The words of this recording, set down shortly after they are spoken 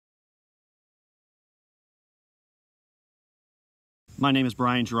My name is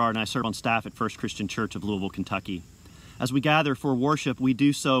Brian Gerard, and I serve on staff at First Christian Church of Louisville, Kentucky. As we gather for worship, we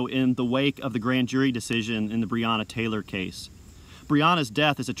do so in the wake of the grand jury decision in the Breonna Taylor case. Breonna's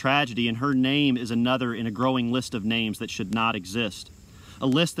death is a tragedy, and her name is another in a growing list of names that should not exist. A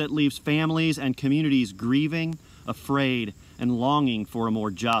list that leaves families and communities grieving, afraid, and longing for a more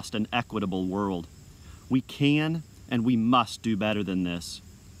just and equitable world. We can and we must do better than this.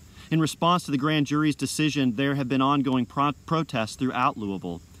 In response to the grand jury's decision, there have been ongoing protests throughout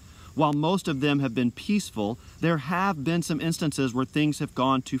Louisville. While most of them have been peaceful, there have been some instances where things have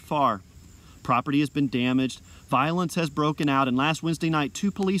gone too far. Property has been damaged, violence has broken out, and last Wednesday night,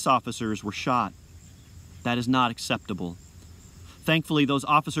 2 police officers were shot. That is not acceptable. Thankfully, those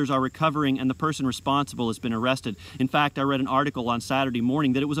officers are recovering and the person responsible has been arrested. In fact, I read an article on Saturday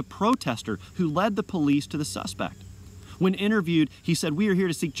morning that it was a protester who led the police to the suspect. When interviewed, he said, "We are here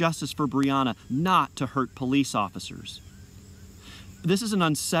to seek justice for Breonna, not to hurt police officers." This is an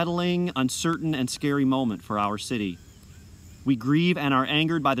unsettling, uncertain, and scary moment for our city. We grieve and are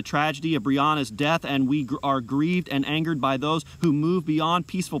angered by the tragedy of Breonna's death, and we are grieved and angered by those who move beyond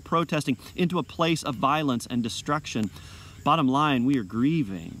peaceful protesting into a place of violence and destruction. Bottom line, we are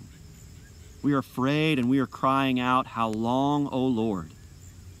grieving. We are afraid, and we are crying out, "How long, O Lord?"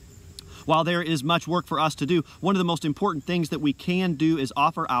 While there is much work for us to do, one of the most important things that we can do is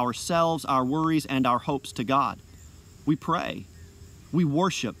offer ourselves, our worries, and our hopes to God. We pray. We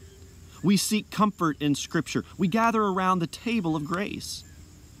worship. We seek comfort in Scripture. We gather around the table of grace.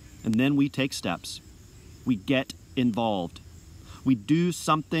 And then we take steps. We get involved. We do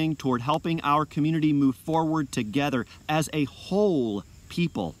something toward helping our community move forward together as a whole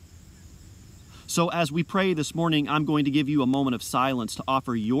people. So as we pray this morning, I'm going to give you a moment of silence to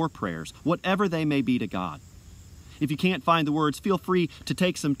offer your prayers, whatever they may be, to God. If you can't find the words, feel free to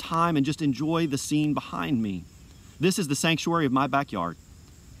take some time and just enjoy the scene behind me. This is the sanctuary of my backyard,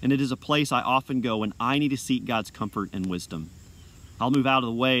 and it is a place I often go when I need to seek God's comfort and wisdom. I'll move out of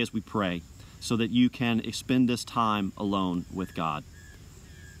the way as we pray so that you can spend this time alone with God.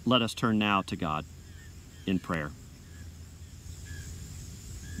 Let us turn now to God in prayer.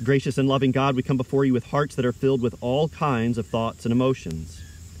 Gracious and loving God, we come before you with hearts that are filled with all kinds of thoughts and emotions.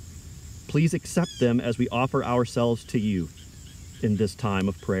 Please accept them as we offer ourselves to you in this time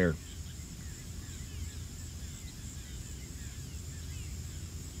of prayer.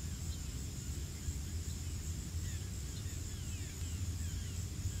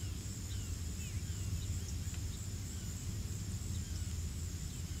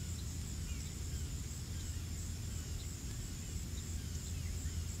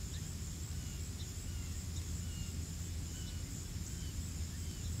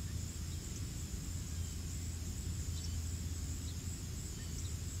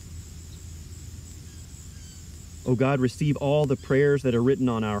 O God, receive all the prayers that are written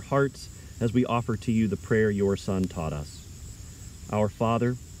on our hearts as we offer to you the prayer your Son taught us. Our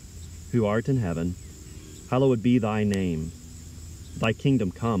Father, who art in heaven, hallowed be thy name. Thy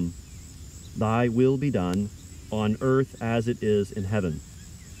kingdom come. Thy will be done on earth as it is in heaven.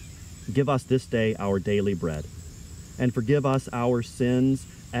 Give us this day our daily bread, and forgive us our sins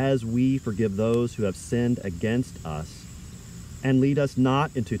as we forgive those who have sinned against us. And lead us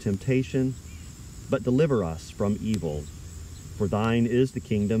not into temptation, but deliver us from evil. For thine is the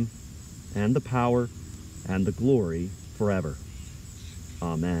kingdom, and the power, and the glory forever.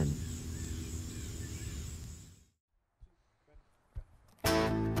 Amen.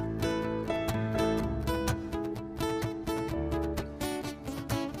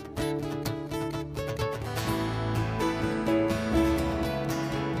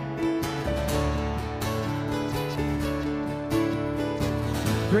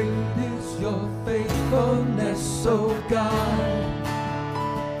 Great is your faithfulness, O God.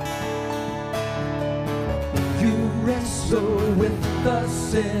 You wrestle with the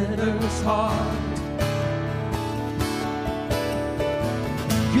sinner's heart.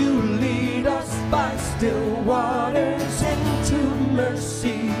 You lead us by still waters into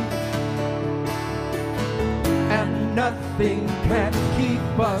mercy, and nothing can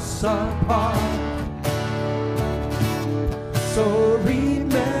keep us apart. So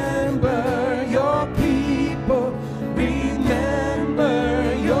remember your people,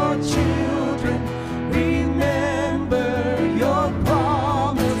 remember your children, remember your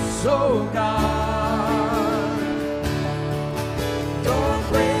promise, oh God. Your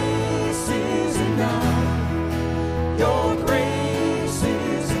grace is enough, your grace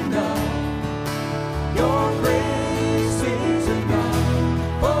is enough, your grace is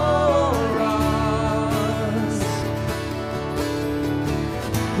enough for us.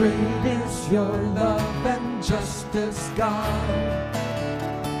 great is your love and justice, God.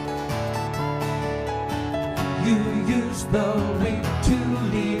 You use the weak to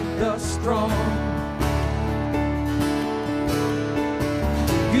lead the strong.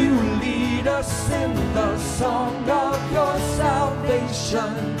 You lead us in the song of your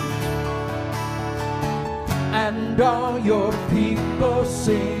salvation, and all your people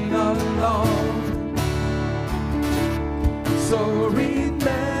sing along. So remember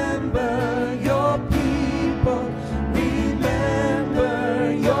your people,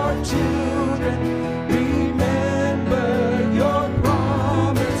 remember your children, remember your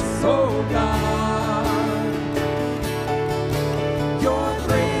promise, oh God. Your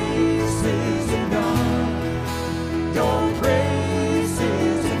grace is enough, your grace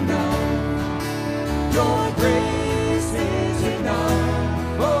is enough, your grace is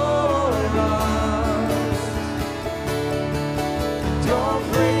enough for us. Your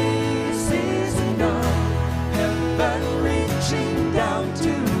grace is enough, heaven reaching down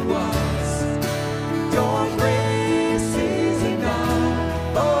to us. Your grace is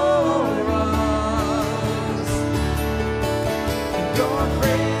enough for us. Your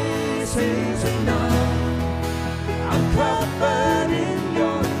grace is enough, I'm covered in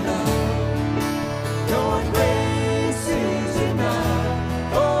your love. Your grace is enough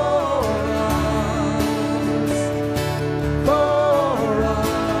for us, for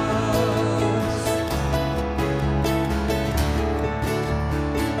us.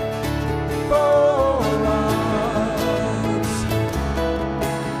 For us.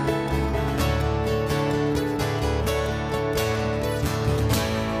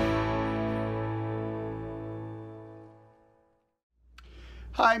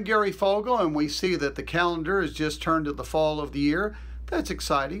 Hi, I'm Gary Fogel, and we see that the calendar has just turned to the fall of the year. That's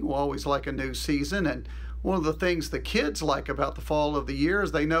exciting. We always like a new season, and one of the things the kids like about the fall of the year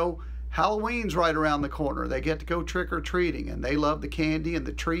is they know Halloween's right around the corner. They get to go trick-or-treating, and they love the candy and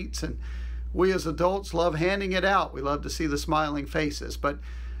the treats, and we as adults love handing it out. We love to see the smiling faces, but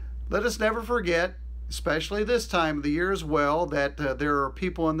let us never forget, especially this time of the year as well, that there are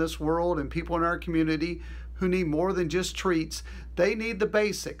people in this world and people in our community who need more than just treats. They need the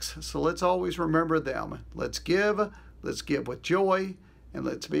basics, so let's always remember them. Let's give with joy, and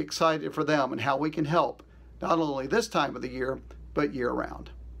let's be excited for them and how we can help, not only this time of the year, but year-round.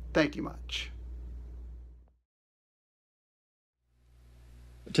 Thank you much.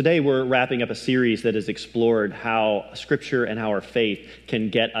 Today we're wrapping up a series that has explored how Scripture and how our faith can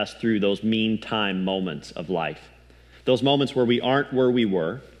get us through those meantime moments of life. Those moments where we aren't where we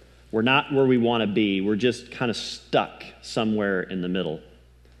were, we're not where we want to be, we're just kind of stuck somewhere in the middle.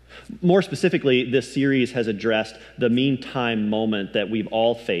 More specifically, this series has addressed the meantime moment that we've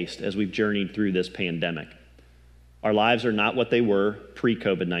all faced as we've journeyed through this pandemic. Our lives are not what they were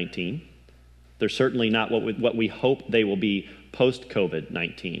pre-COVID-19. They're certainly not what we hope they will be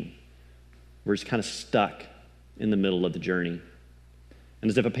post-COVID-19. We're just kind of stuck in the middle of the journey. And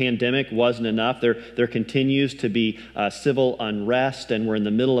as if a pandemic wasn't enough, there continues to be civil unrest, and we're in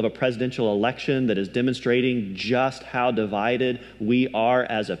the middle of a presidential election that is demonstrating just how divided we are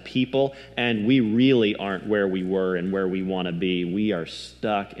as a people, and we really aren't where we were and where we want to be. We are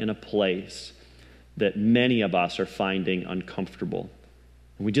stuck in a place that many of us are finding uncomfortable.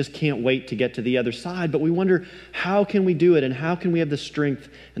 And we just can't wait to get to the other side, but we wonder, how can we do it, and how can we have the strength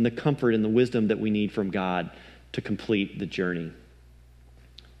and the comfort and the wisdom that we need from God to complete the journey?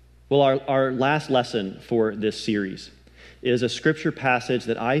 Well, our last lesson for this series is a scripture passage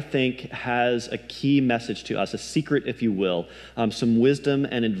that I think has a key message to us, a secret, if you will, some wisdom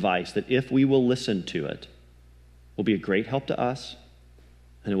and advice that if we will listen to it, will be a great help to us,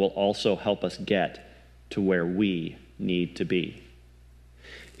 and it will also help us get to where we need to be.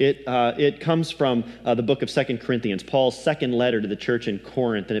 It comes from the book of 2 Corinthians, Paul's second letter to the church in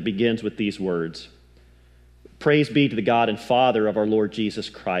Corinth, and it begins with these words. Praise be to the God and Father of our Lord Jesus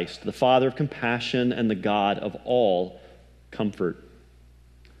Christ, the Father of compassion and the God of all comfort.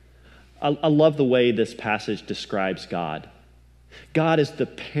 I love the way this passage describes God. God is the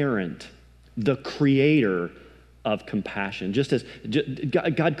parent, the creator of compassion. Just as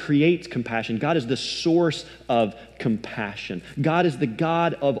God creates compassion, God is the source of compassion. God is the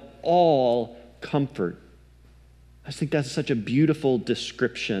God of all comfort. I just think that's such a beautiful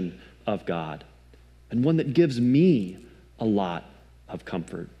description of God, and one that gives me a lot of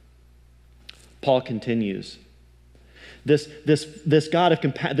comfort. Paul continues, this God of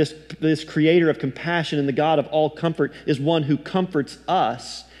this creator of compassion and the God of all comfort is one who comforts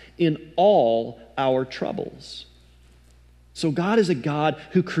us in all our troubles. So God is a God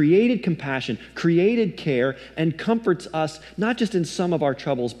who created compassion, created care, and comforts us not just in some of our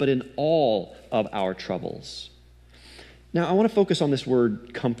troubles, but in all of our troubles. Now, I want to focus on this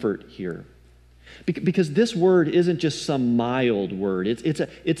word comfort here, because this word isn't just some mild word.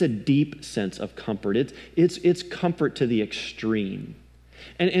 It's a deep sense of comfort. It's comfort to the extreme.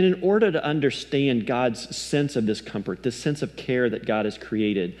 And in order to understand God's sense of this comfort, this sense of care that God has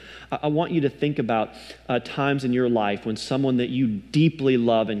created, I want you to think about times in your life when someone that you deeply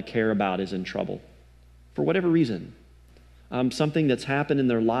love and care about is in trouble, for whatever reason. Something that's happened in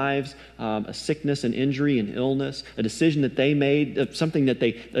their lives, a sickness, an injury, an illness, a decision that they made, a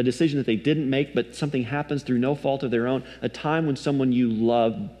decision that they didn't make, but something happens through no fault of their own. A time when someone you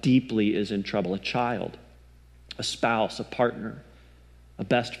love deeply is in trouble, a child, a spouse, a partner, a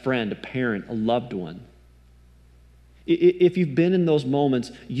best friend, a parent, a loved one. If you've been in those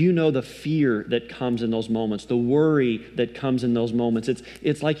moments, you know the fear that comes in those moments, the worry that comes in those moments.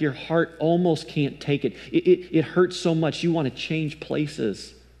 It's like your heart almost can't take it. It hurts so much you want to change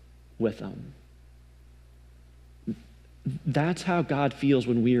places with them. That's how God feels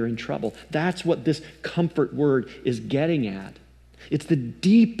when we are in trouble. That's what this comfort word is getting at. It's the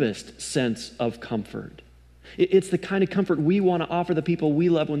deepest sense of comfort. It's the kind of comfort we want to offer the people we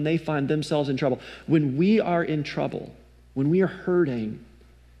love when they find themselves in trouble. When we are in trouble, when we are hurting,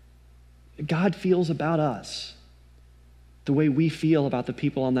 God feels about us the way we feel about the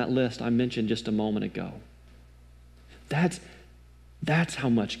people on that list I mentioned just a moment ago. That's how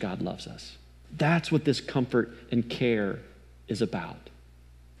much God loves us. That's what this comfort and care is about.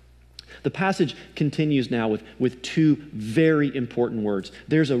 The passage continues now with two very important words.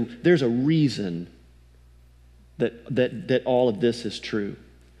 There's a reason that all of this is true.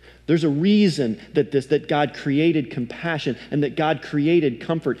 There's a reason that God created compassion and that God created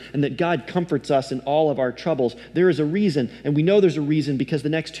comfort and that God comforts us in all of our troubles. There is a reason, and we know there's a reason because the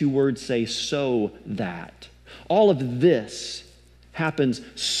next two words say, so that. All of this happens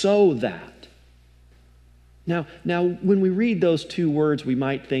so that. Now, when we read those two words, we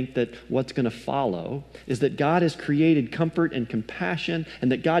might think that what's going to follow is that God has created comfort and compassion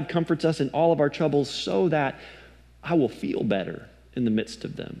and that God comforts us in all of our troubles so that I will feel better in the midst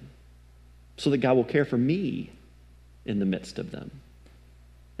of them, so that God will care for me in the midst of them.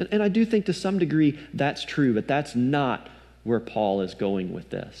 And I do think to some degree that's true, but that's not where Paul is going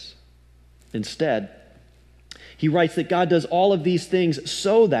with this. Instead, he writes that God does all of these things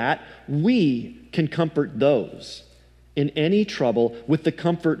so that we can comfort those in any trouble with the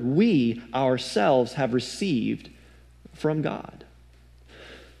comfort we ourselves have received from God.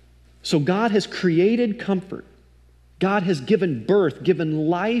 So God has created comfort. God has given birth, given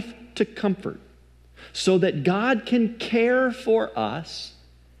life to comfort, so that God can care for us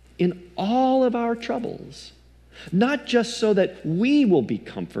in all of our troubles. Not just so that we will be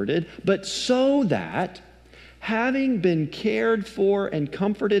comforted, but so that, having been cared for and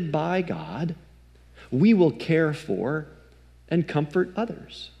comforted by God, we will care for and comfort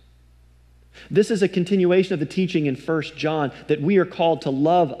others. This is a continuation of the teaching in 1 John that we are called to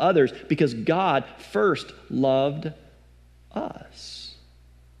love others because God first loved us.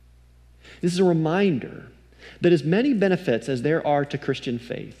 This is a reminder that as many benefits as there are to Christian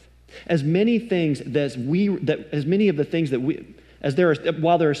faith, while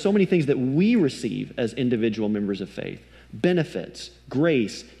there are so many things that we receive as individual members of faith, benefits,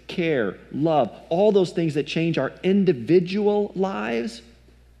 grace, care, love, all those things that change our individual lives,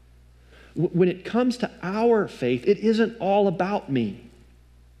 when it comes to our faith, it isn't all about me.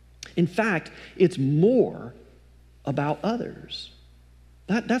 In fact, it's more about others.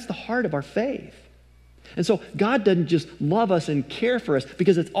 That's the heart of our faith. And so God doesn't just love us and care for us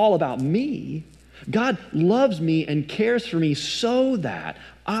because it's all about me. God loves me and cares for me so that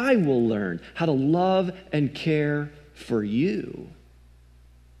I will learn how to love and care for you.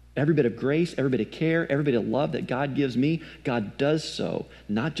 Every bit of grace, every bit of care, every bit of love that God gives me, God does so,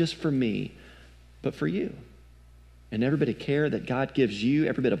 not just for me, but for you. And every bit of care that God gives you,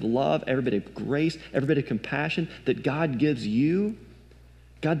 every bit of love, every bit of grace, every bit of compassion that God gives you,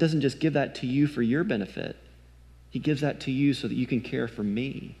 God doesn't just give that to you for your benefit. He gives that to you so that you can care for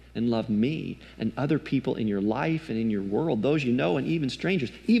me and love me and other people in your life and in your world, those you know and even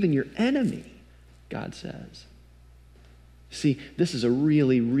strangers, even your enemy, God says. See, this is a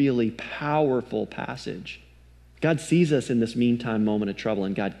really, really powerful passage. God sees us in this meantime moment of trouble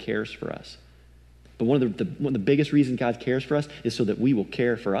and God cares for us. But one of the biggest reasons God cares for us is so that we will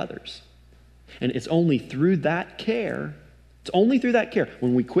care for others. And it's only through that care,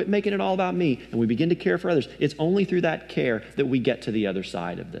 when we quit making it all about me and we begin to care for others, it's only through that care that we get to the other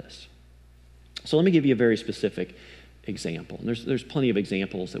side of this. So let me give you a very specific example. And there's plenty of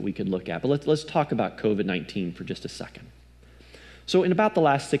examples that we could look at, but let's talk about COVID-19 for just a second. So in about the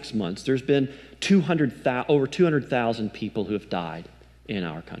last 6 months, there's been over 200,000 people who have died in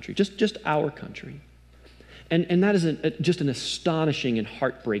our country, just our country. And that is just an astonishing and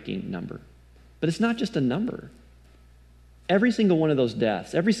heartbreaking number. But it's not just a number. Every single one of those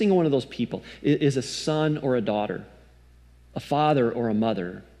deaths, every single one of those people is a son or a daughter, a father or a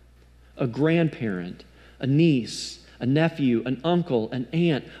mother, a grandparent, a niece, a nephew, an uncle, an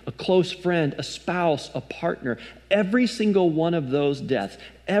aunt, a close friend, a spouse, a partner. Every single one of those deaths,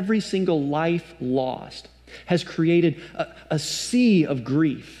 every single life lost has created a sea of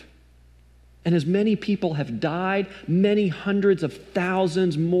grief. And as many people have died, many hundreds of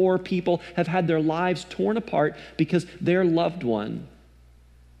thousands more people have had their lives torn apart because their loved one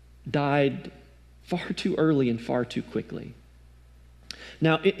died far too early and far too quickly.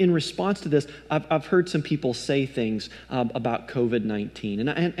 Now, in response to this, I've heard some people say things about COVID-19,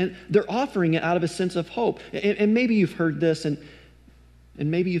 and they're offering it out of a sense of hope. And maybe you've heard this, and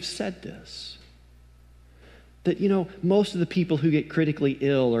maybe you've said this, that, most of the people who get critically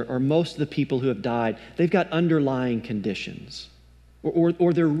ill or most of the people who have died, they've got underlying conditions,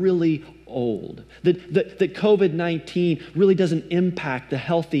 or they're really old. That COVID-19 really doesn't impact the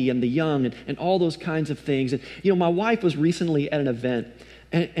healthy and the young and all those kinds of things. And, my wife was recently at an event,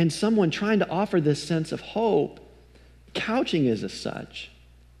 and someone trying to offer this sense of hope, couching it as such,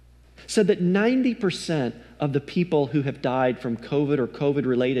 said that 90% of the people who have died from COVID or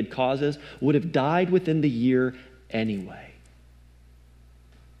COVID-related causes would have died within the year anyway.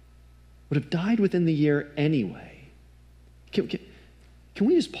 Would have died within the year anyway. Can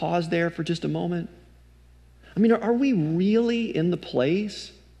we just pause there for just a moment? I mean, are we really in the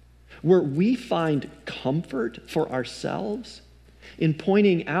place where we find comfort for ourselves in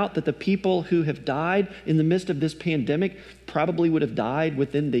pointing out that the people who have died in the midst of this pandemic probably would have died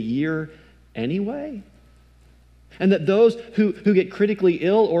within the year anyway? And that those who get critically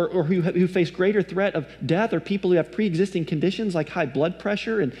ill or who face greater threat of death are people who have pre-existing conditions like high blood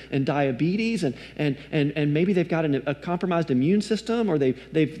pressure and diabetes and maybe they've got a compromised immune system, or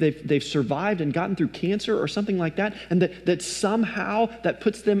they've survived and gotten through cancer or something like that, and that somehow that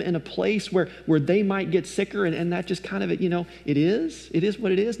puts them in a place where they might get sicker, and that just kind of, it is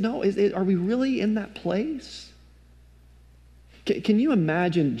what it is. No, are we really in that place? Can you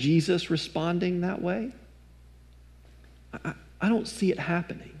imagine Jesus responding that way? I don't see it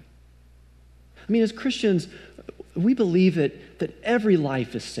happening. I mean, as Christians, we believe that every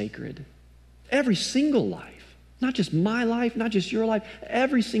life is sacred. Every single life. Not just my life, not just your life.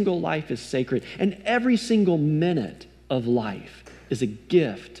 Every single life is sacred. And every single minute of life is a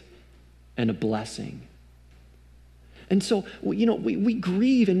gift and a blessing. And so, we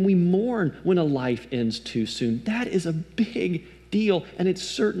grieve and we mourn when a life ends too soon. That is a big deal, and it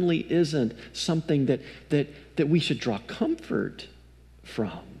certainly isn't something that we should draw comfort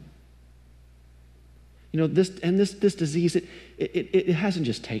from. This disease, it hasn't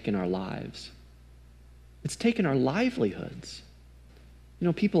just taken our lives. It's taken our livelihoods.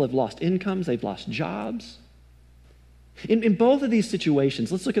 People have lost incomes, they've lost jobs. In both of these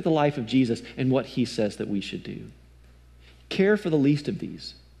situations, let's look at the life of Jesus and what he says that we should do. Care for the least of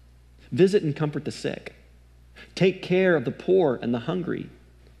these. Visit and comfort the sick. Take care of the poor and the hungry.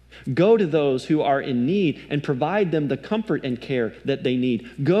 Go to those who are in need and provide them the comfort and care that they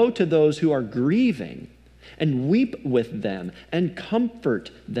need. Go to those who are grieving and weep with them and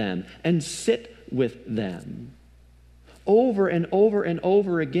comfort them and sit with them. Over and over and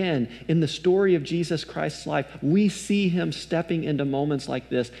over again in the story of Jesus Christ's life, we see him stepping into moments like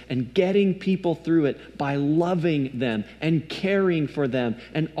this and getting people through it by loving them and caring for them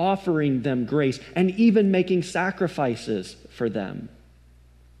and offering them grace and even making sacrifices for them.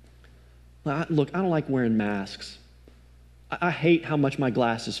 Look, I don't like wearing masks. I hate how much my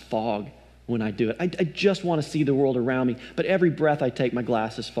glasses fog when I do it. I just want to see the world around me, but every breath I take, my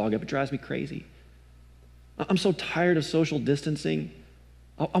glasses fog up. It drives me crazy. I'm so tired of social distancing.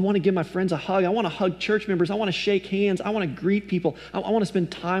 I want to give my friends a hug. I want to hug church members. I want to shake hands. I want to greet people. I want to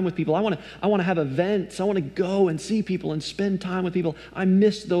spend time with people. I want to have events. I want to go and see people and spend time with people. I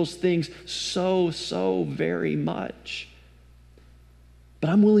miss those things so very much.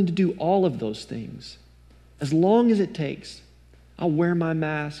 But I'm willing to do all of those things as long as it takes. I'll wear my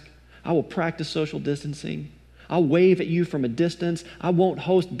mask. I will practice social distancing. I'll wave at you from a distance. I won't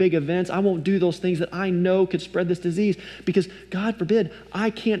host big events. I won't do those things that I know could spread this disease because, God forbid, I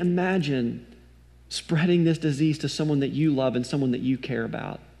can't imagine spreading this disease to someone that you love and someone that you care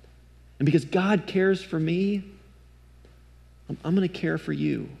about. And because God cares for me, I'm going to care for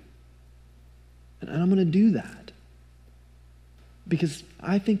you. And I'm going to do that. Because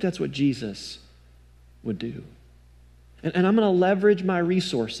I think that's what Jesus would do. And I'm going to leverage my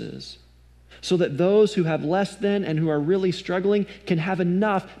resources so that those who have less than and who are really struggling can have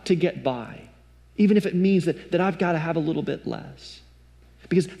enough to get by, even if it means that I've got to have a little bit less.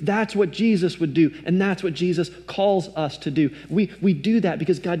 Because that's what Jesus would do, and that's what Jesus calls us to do. We do that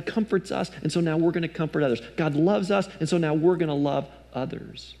because God comforts us, and so now we're going to comfort others. God loves us, and so now we're going to love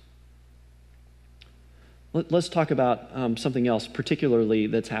others. Let's talk about something else, particularly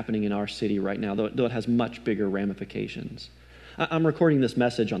that's happening in our city right now, though it has much bigger ramifications. I'm recording this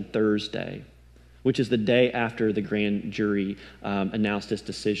message on Thursday, which is the day after the grand jury announced its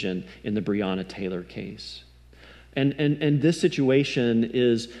decision in the Breonna Taylor case. And this situation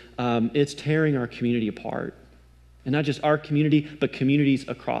is, it's tearing our community apart. And not just our community, but communities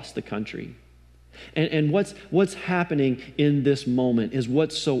across the country. And what's happening in this moment is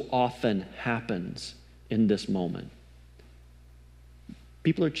what so often happens in this moment.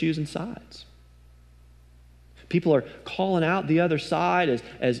 People are choosing sides. People are calling out the other side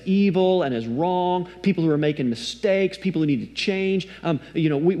as evil and as wrong, people who are making mistakes, people who need to change.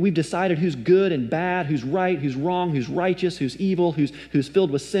 We've decided who's good and bad, who's right, who's wrong, who's righteous, who's evil, who's filled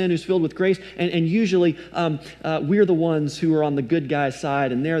with sin, who's filled with grace. And usually we're the ones who are on the good guy's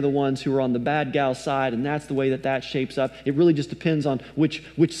side, and they're the ones who are on the bad gal's side, and that's the way that shapes up. It really just depends on which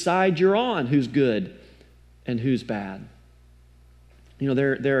side you're on, who's good and who's bad.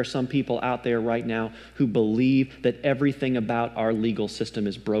 There are some people out there right now who believe that everything about our legal system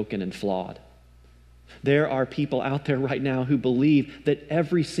is broken and flawed. There are people out there right now who believe that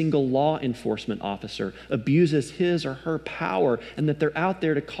every single law enforcement officer abuses his or her power and that they're out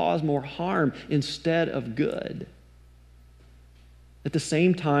there to cause more harm instead of good. At the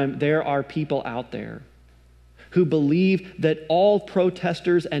same time, there are people out there who believe that all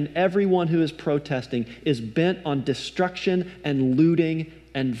protesters and everyone who is protesting is bent on destruction and looting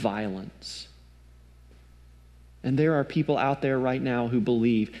and violence. And there are people out there right now who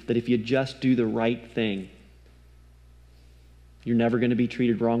believe that if you just do the right thing, you're never going to be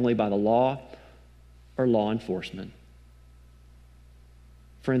treated wrongly by the law or law enforcement.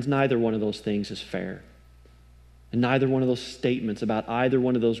 Friends, neither one of those things is fair. And neither one of those statements about either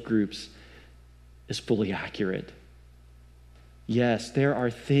one of those groups is fully accurate. Yes, there are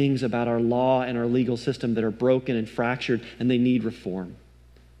things about our law and our legal system that are broken and fractured and they need reform.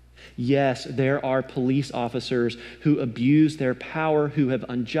 Yes, there are police officers who abuse their power, who have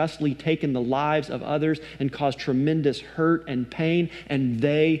unjustly taken the lives of others and caused tremendous hurt and pain, and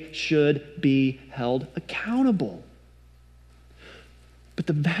they should be held accountable. But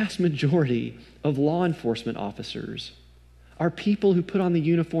the vast majority of law enforcement officers are people who put on the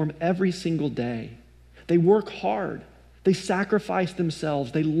uniform every single day. They work hard. They sacrifice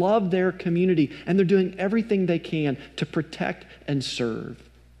themselves. They love their community, and they're doing everything they can to protect and serve.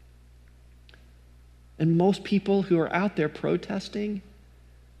 And most people who are out there protesting,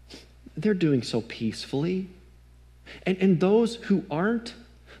 they're doing so peacefully. And those who aren't,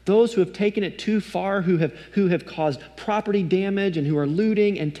 those who have taken it too far, who have caused property damage and who are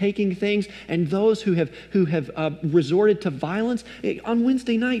looting and taking things, and those who have resorted to violence. On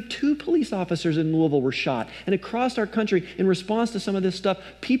Wednesday night, 2 police officers in Louisville were shot. And across our country, in response to some of this stuff,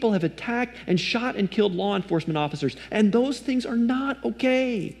 people have attacked and shot and killed law enforcement officers. And those things are not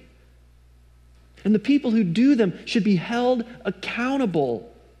okay. And the people who do them should be held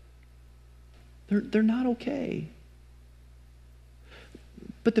accountable. They're not okay.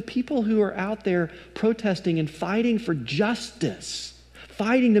 But the people who are out there protesting and fighting for justice,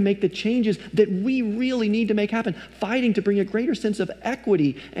 fighting to make the changes that we really need to make happen, fighting to bring a greater sense of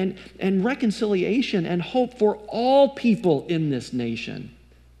equity and reconciliation and hope for all people in this nation,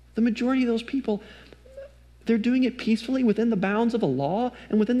 the majority of those people, they're doing it peacefully within the bounds of a law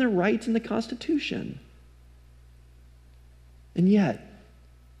and within their rights in the Constitution. And yet,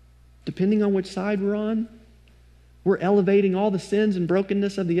 depending on which side we're on, we're elevating all the sins and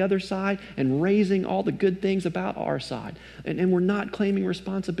brokenness of the other side and raising all the good things about our side. And we're not claiming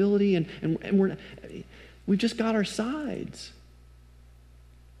responsibility and we've just got our sides.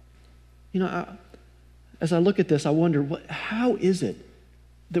 As I look at this, I wonder, how is it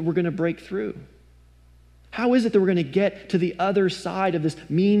that we're going to break through? How is it that we're going to get to the other side of this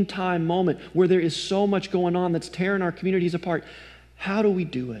meantime moment where there is so much going on that's tearing our communities apart? How do we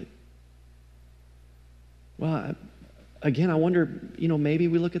do it? Well, again, I wonder, maybe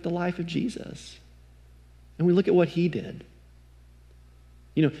we look at the life of Jesus and we look at what he did.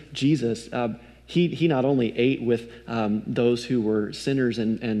 Jesus, he not only ate with those who were sinners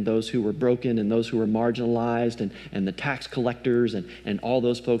and those who were broken and those who were marginalized and the tax collectors and all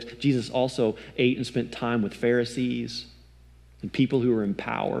those folks. Jesus also ate and spent time with Pharisees. and people who are in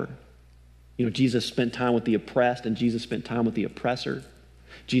power. You know, Jesus spent time with the oppressed, and Jesus spent time with the oppressor.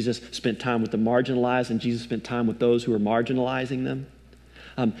 Jesus spent time with the marginalized, and Jesus spent time with those who are marginalizing them.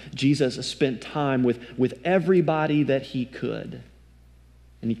 Jesus spent time with everybody that he could,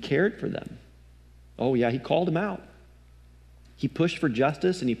 and he cared for them. Oh yeah, he called them out. He pushed for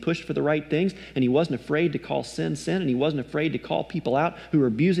justice, and he pushed for the right things, and he wasn't afraid to call sin, sin, and he wasn't afraid to call people out who were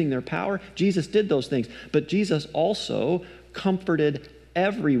abusing their power. Jesus did those things, but Jesus also comforted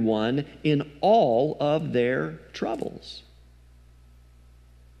everyone in all of their troubles.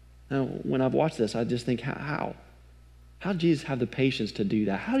 Now, when I've watched this, I just think, how? How did Jesus have the patience to do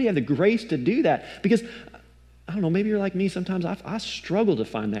that? How do you have the grace to do that? Because, I don't know, maybe you're like me. Sometimes I struggle to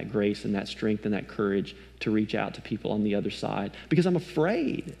find that grace and that strength and that courage to reach out to people on the other side because I'm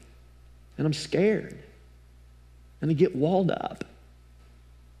afraid and I'm scared and I get walled up.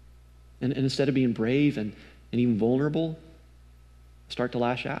 And instead of being brave and even vulnerable, I start to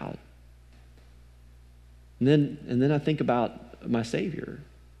lash out. And then I think about my Savior.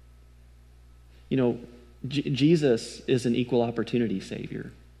 You know, Jesus is an equal opportunity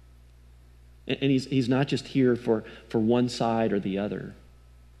Savior. And he's not just here for one side or the other.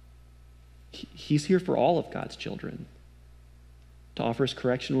 He's here for all of God's children. To offer us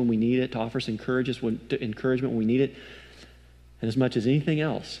correction when we need it, to offer us encouragement when we need it, and as much as anything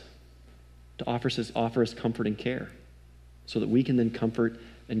else, to offer us comfort and care so that we can then comfort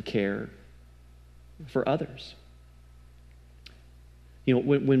and care for others. You know,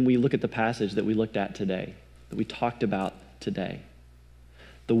 when we look at the passage that we looked at today, that we talked about today,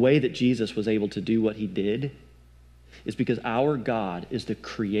 the way that Jesus was able to do what he did is because our God is the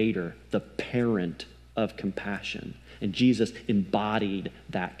creator, the parent of compassion. And Jesus embodied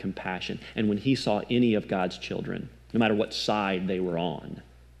that compassion. And when he saw any of God's children, no matter what side they were on,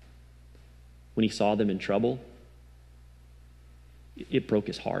 when he saw them in trouble, it broke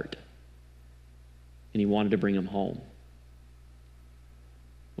his heart. And he wanted to bring them home.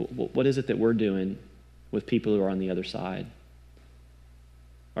 What is it that we're doing with people who are on the other side?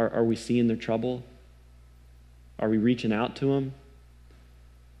 Are we seeing their trouble? Are we reaching out to them?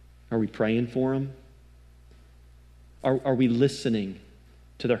 Are we praying for them? Are we listening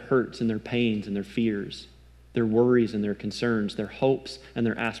to their hurts and their pains and their fears, their worries and their concerns, their hopes and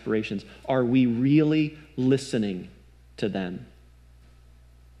their aspirations? Are we really listening to them?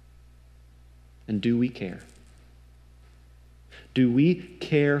 And do we care? Do we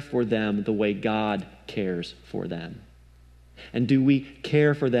care for them the way God cares for them? And do we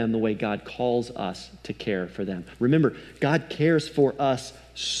care for them the way God calls us to care for them? Remember, God cares for us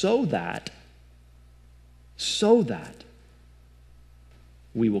so that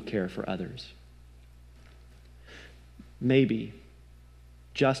we will care for others. Maybe,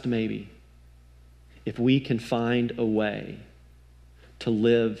 just maybe, if we can find a way to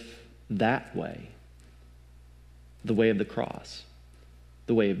live that way, the way of the cross,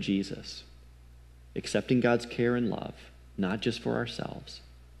 the way of Jesus, accepting God's care and love, not just for ourselves,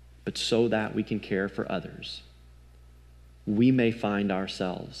 but so that we can care for others, we may find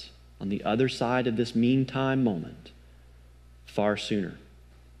ourselves on the other side of this meantime moment far sooner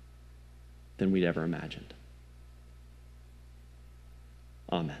than we'd ever imagined.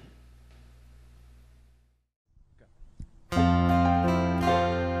 Amen.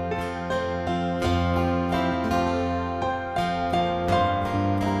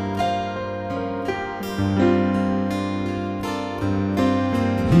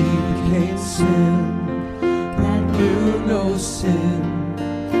 Sin that knew no sin,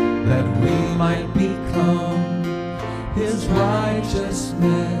 that we might become his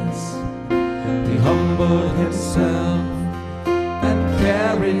righteousness. He humbled himself and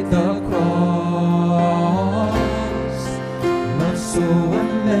carried the cross. Love so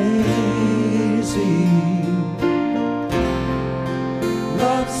amazing,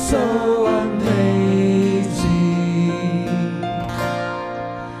 love so amazing.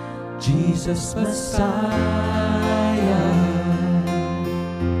 Jesus Messiah,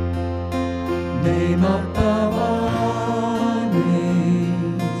 name above all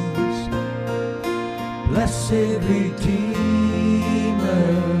names, blessed Redeemer,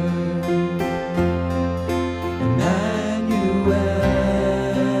 Emmanuel,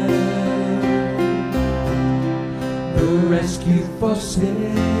 the rescue for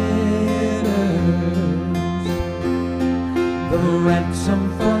sinners, the ransom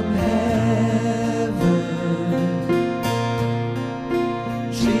from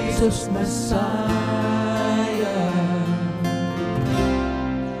Jesus Messiah,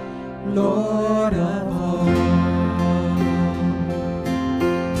 Lord of all.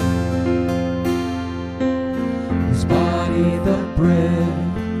 His body, the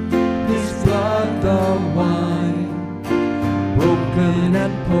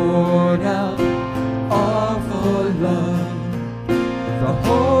poured out all for love. The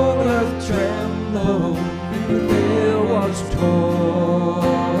whole earth trembled, the veil was torn.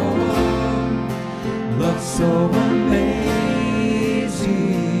 Love so amazing,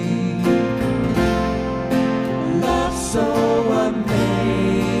 love so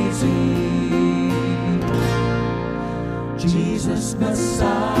amazing. Jesus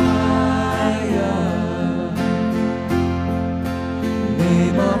Messiah,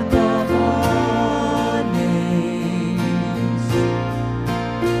 name above all names,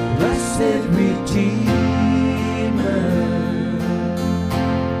 blessed Redeemer,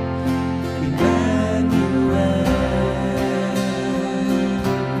 Emmanuel,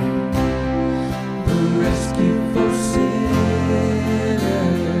 the rescue for sinners,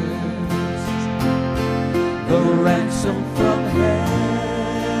 the ransom from heaven,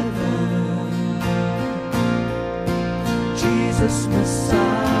 Jesus Messiah,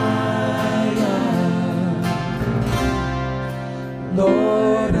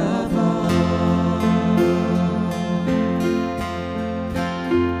 Lord of all.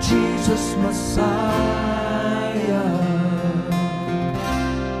 Jesus Messiah,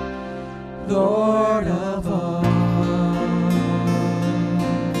 Lord of all.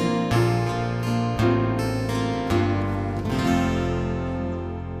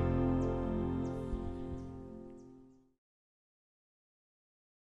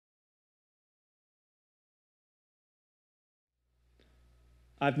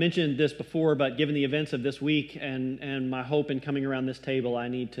 I've mentioned this before, but given the events of this week and my hope in coming around this table, I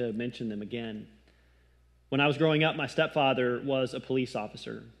need to mention them again. When I was growing up, my stepfather was a police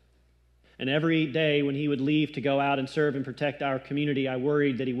officer. And every day when he would leave to go out and serve and protect our community, I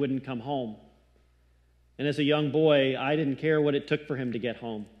worried that he wouldn't come home. And as a young boy, I didn't care what it took for him to get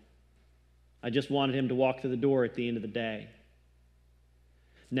home. I just wanted him to walk through the door at the end of the day.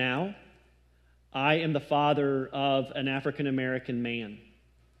 Now, I am the father of an African American man.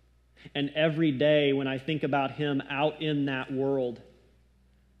 And every day when I think about him out in that world,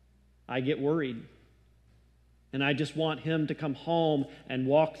 I get worried. And I just want him to come home and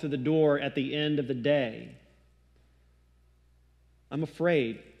walk through the door at the end of the day. I'm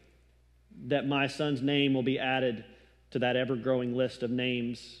afraid that my son's name will be added to that ever-growing list of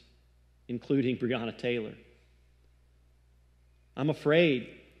names, including Breonna Taylor. I'm afraid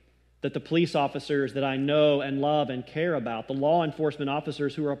that the police officers that I know and love and care about, the law enforcement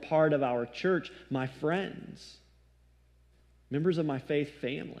officers who are a part of our church, my friends, members of my faith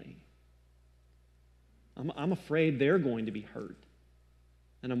family, I'm afraid they're going to be hurt,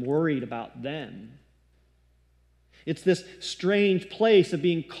 and I'm worried about them. It's this strange place of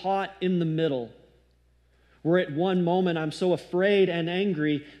being caught in the middle, where at one moment I'm so afraid and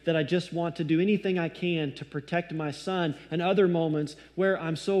angry that I just want to do anything I can to protect my son, and other moments where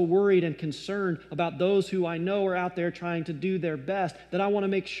I'm so worried and concerned about those who I know are out there trying to do their best that I want to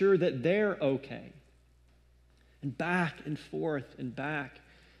make sure that they're okay. And back and forth and back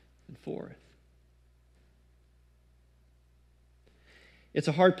and forth. It's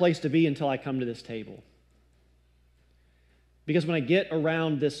a hard place to be until I come to this table. Because when I get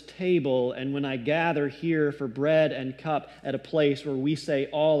around this table and when I gather here for bread and cup at a place where we say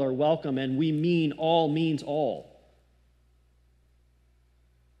all are welcome and we mean all means all,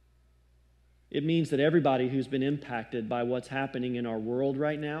 it means that everybody who's been impacted by what's happening in our world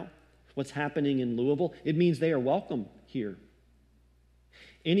right now, what's happening in Louisville, it means they are welcome here.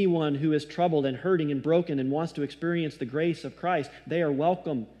 Anyone who is troubled and hurting and broken and wants to experience the grace of Christ, they are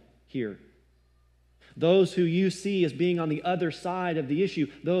welcome here. Those who you see as being on the other side of the issue,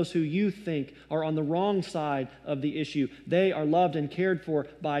 those who you think are on the wrong side of the issue, they are loved and cared for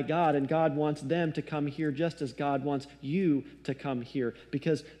by God, and God wants them to come here just as God wants you to come here,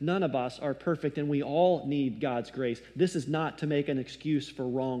 because none of us are perfect and we all need God's grace. This is not to make an excuse for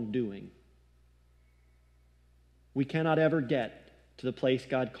wrongdoing. We cannot ever get to the place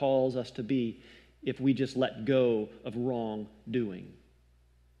God calls us to be if we just let go of wrongdoing.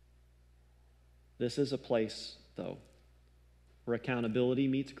 This is a place, though, where accountability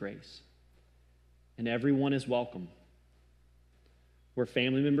meets grace, and everyone is welcome, where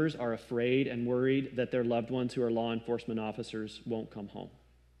family members are afraid and worried that their loved ones who are law enforcement officers won't come home,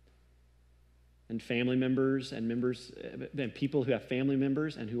 and family members and people who have family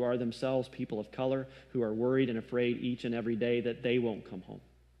members and who are themselves people of color who are worried and afraid each and every day that they won't come home.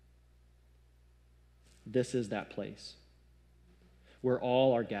 This is that place where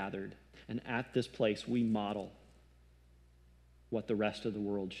all are gathered. And at this place, we model what the rest of the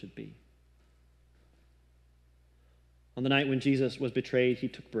world should be. On the night when Jesus was betrayed, he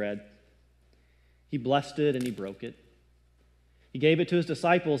took bread. He blessed it and he broke it. He gave it to his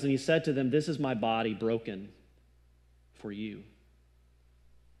disciples, and he said to them, "This is my body broken for you."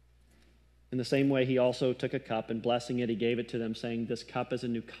 In the same way, he also took a cup, and blessing it, he gave it to them, saying, "This cup is a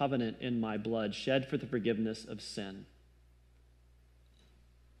new covenant in my blood, shed for the forgiveness of sin."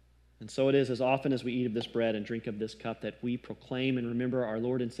 And so it is, as often as we eat of this bread and drink of this cup, that we proclaim and remember our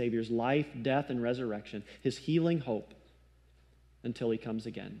Lord and Savior's life, death, and resurrection, his healing hope, until he comes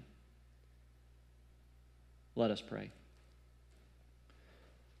again. Let us pray.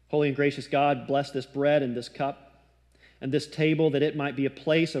 Holy and gracious God, bless this bread and this cup and this table, that it might be a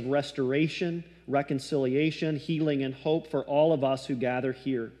place of restoration, reconciliation, healing, and hope for all of us who gather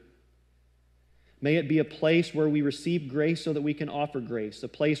here. May it be a place where we receive grace so that we can offer grace, a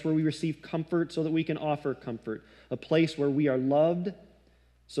place where we receive comfort so that we can offer comfort, a place where we are loved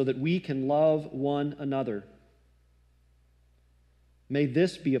so that we can love one another. May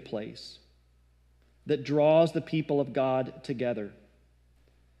this be a place that draws the people of God together,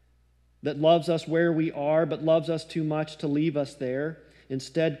 that loves us where we are, but loves us too much to leave us there,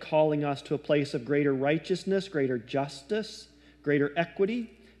 instead calling us to a place of greater righteousness, greater justice, greater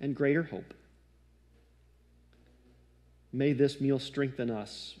equity, and greater hope. May this meal strengthen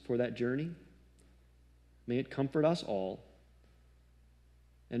us for that journey. May it comfort us all,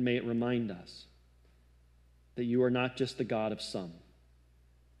 and may it remind us that you are not just the God of some.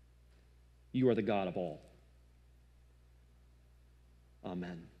 You are the God of all.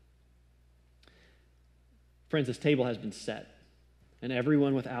 Amen. Friends, this table has been set, and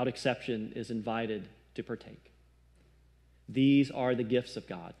everyone without exception is invited to partake. These are the gifts of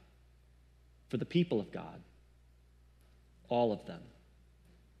God for the people of God. All of them.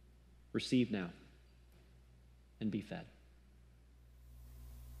 Receive now and be fed.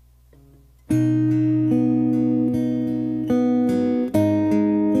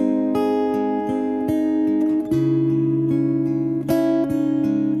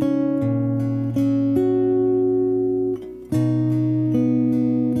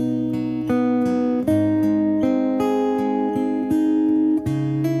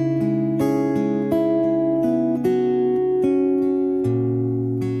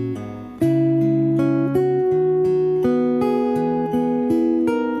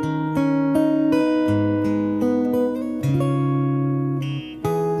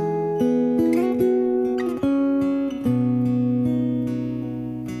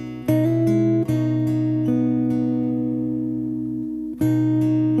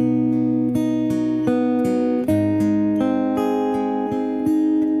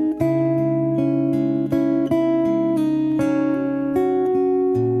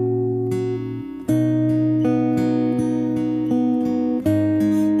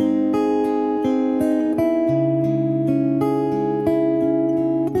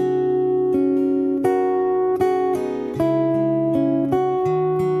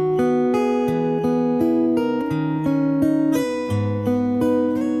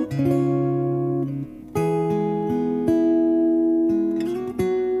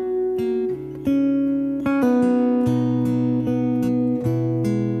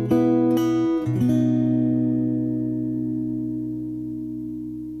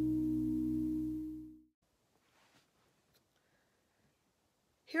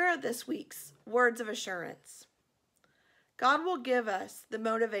 Here are this week's words of assurance. God will give us the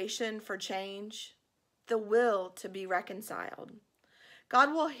motivation for change, the will to be reconciled.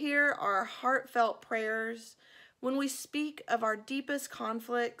 God will hear our heartfelt prayers when we speak of our deepest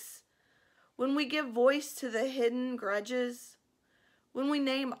conflicts, when we give voice to the hidden grudges, when we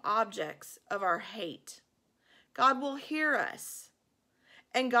name objects of our hate. God will hear us,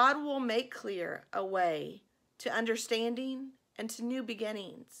 and God will make clear a way to understanding and to new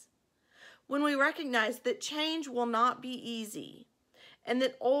beginnings. When we recognize that change will not be easy and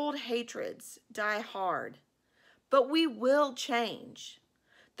that old hatreds die hard, but we will change,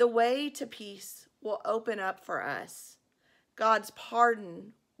 the way to peace will open up for us. God's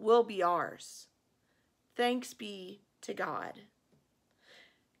pardon will be ours. Thanks be to God.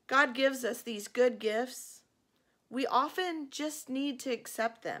 God gives us these good gifts. We often just need to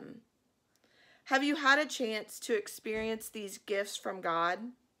accept them. Have you had a chance to experience these gifts from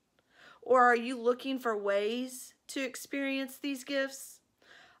God? Or are you looking for ways to experience these gifts?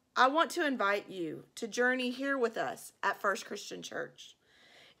 I want to invite you to journey here with us at First Christian Church.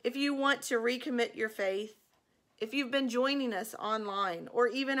 If you want to recommit your faith, if you've been joining us online or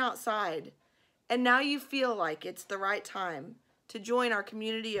even outside, and now you feel like it's the right time to join our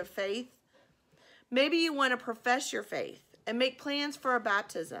community of faith, maybe you want to profess your faith and make plans for a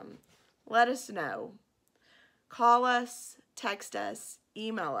baptism. Let us know. Call us, text us,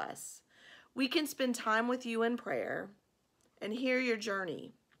 email us. We can spend time with you in prayer, and hear your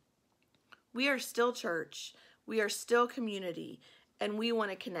journey. We are still church, we are still community, and we want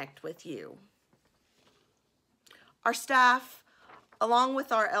to connect with you. Our staff, along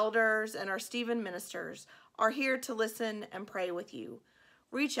with our elders and our Stephen ministers, are here to listen and pray with you.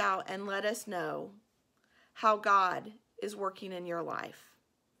 Reach out and let us know how God is working in your life.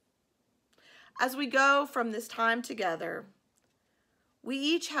 As we go from this time together, we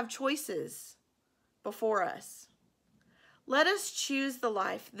each have choices before us. Let us choose the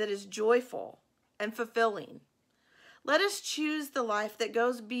life that is joyful and fulfilling. Let us choose the life that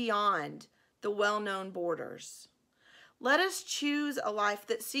goes beyond the well-known borders. Let us choose a life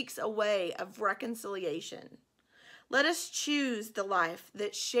that seeks a way of reconciliation. Let us choose the life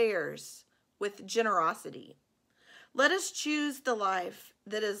that shares with generosity. Let us choose the life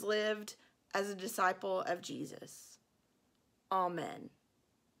that is lived as a disciple of Jesus. Amen.